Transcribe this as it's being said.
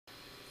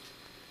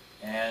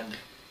and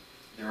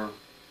they're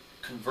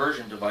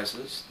conversion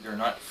devices. They're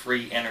not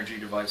free energy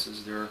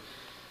devices. They're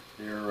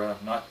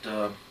not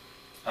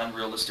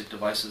unrealistic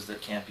devices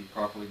that can't be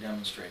properly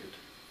demonstrated.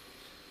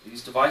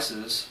 These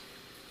devices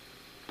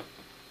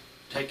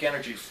take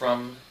energy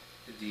from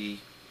the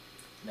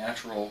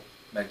natural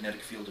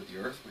magnetic field of the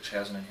Earth, which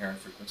has an inherent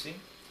frequency.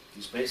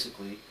 These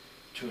basically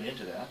tune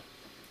into that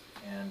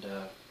and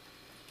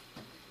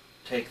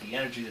take the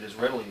energy that is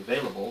readily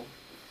available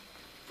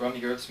from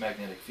the Earth's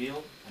magnetic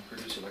field and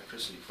produce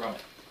electricity from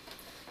it.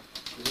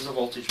 This is a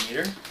voltage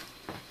meter.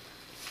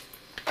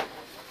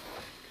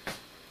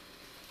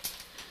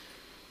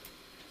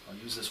 I'll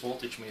use this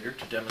voltage meter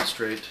to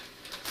demonstrate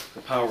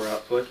the power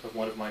output of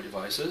one of my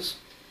devices.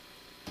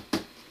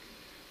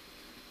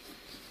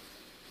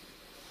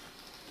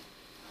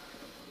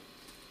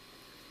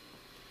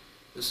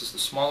 This is the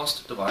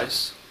smallest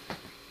device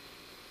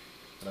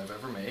that I've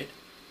ever made.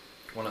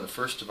 One of the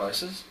first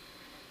devices,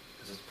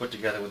 because it's put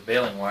together with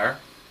baling wire.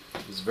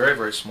 It's very,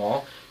 very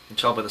small. You can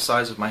tell by the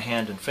size of my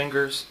hand and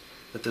fingers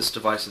that this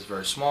device is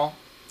very small.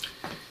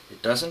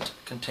 It doesn't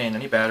contain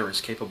any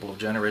batteries capable of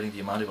generating the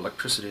amount of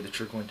electricity that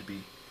you're going to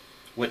be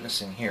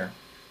witnessing here.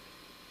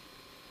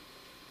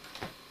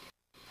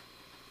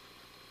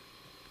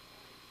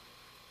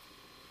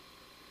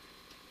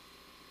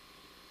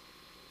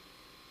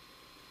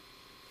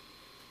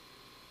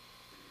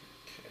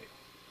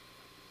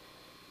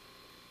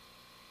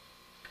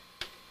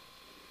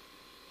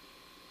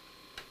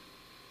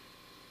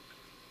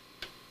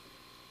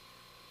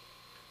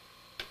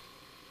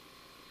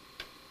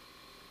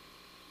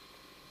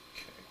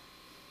 Okay.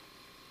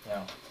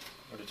 Now,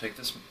 we're going to take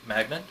this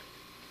magnet,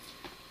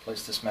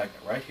 place this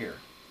magnet right here.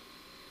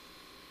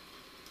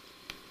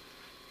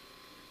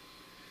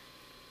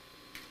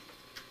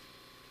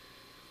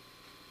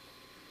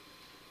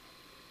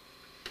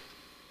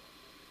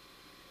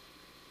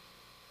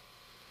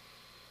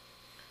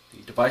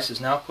 The device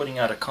is now putting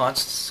out a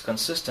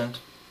consistent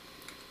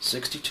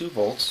 62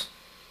 volts.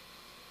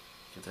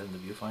 Get that in the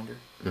viewfinder?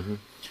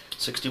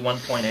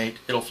 61.8.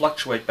 It'll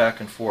fluctuate back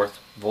and forth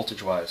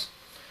voltage-wise.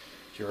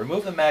 If you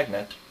remove the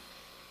magnet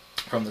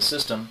from the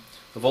system,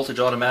 the voltage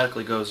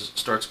automatically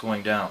starts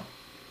going down.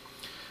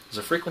 There's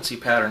a frequency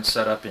pattern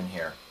set up in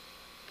here,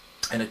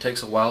 and it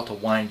takes a while to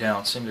wind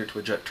down, similar to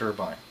a jet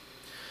turbine.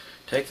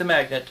 Take the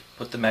magnet,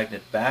 put the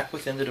magnet back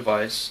within the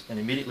device, and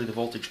immediately the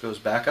voltage goes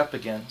back up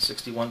again,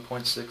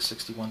 61.6,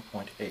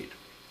 61.8.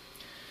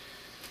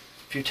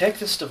 If you take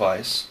this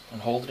device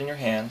and hold it in your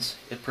hands,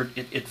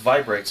 it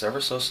vibrates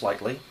ever so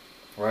slightly,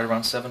 right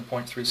around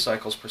 7.3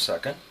 cycles per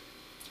second,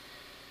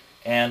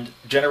 and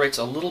generates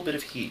a little bit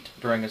of heat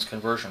during its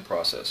conversion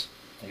process.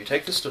 Now you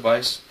take this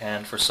device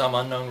and, for some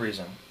unknown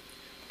reason,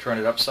 turn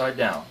it upside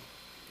down.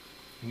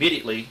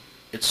 Immediately,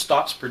 it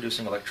stops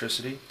producing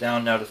electricity,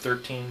 down now to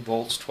 13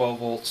 volts, 12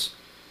 volts.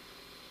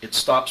 It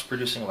stops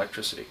producing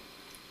electricity.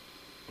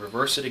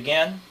 Reverse it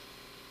again,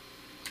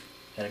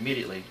 and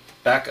immediately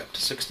back up to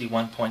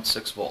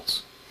 61.6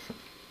 volts.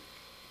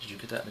 Did you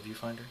get that in the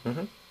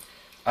viewfinder?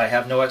 I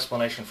have no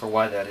explanation for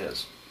why that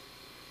is.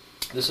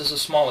 This is the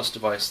smallest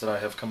device that I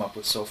have come up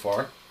with so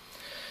far.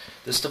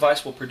 This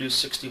device will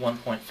produce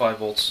 61.5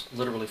 volts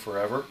literally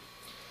forever.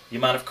 The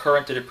amount of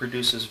current that it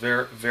produces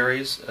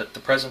varies. At the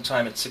present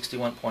time, at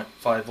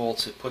 61.5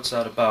 volts, it puts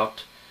out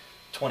about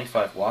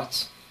 25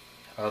 watts.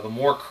 The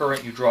more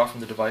current you draw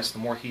from the device, the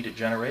more heat it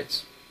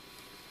generates.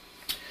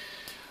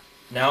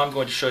 Now I'm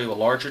going to show you a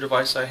larger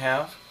device I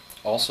have,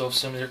 also of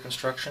similar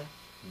construction.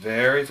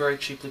 Very, very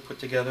cheaply put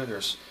together.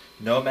 There's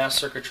no mass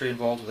circuitry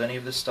involved with any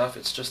of this stuff.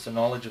 It's just the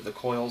knowledge of the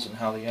coils and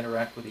how they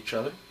interact with each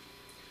other.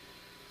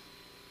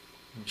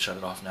 Let me shut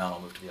it off now and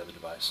I'll move to the other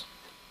device.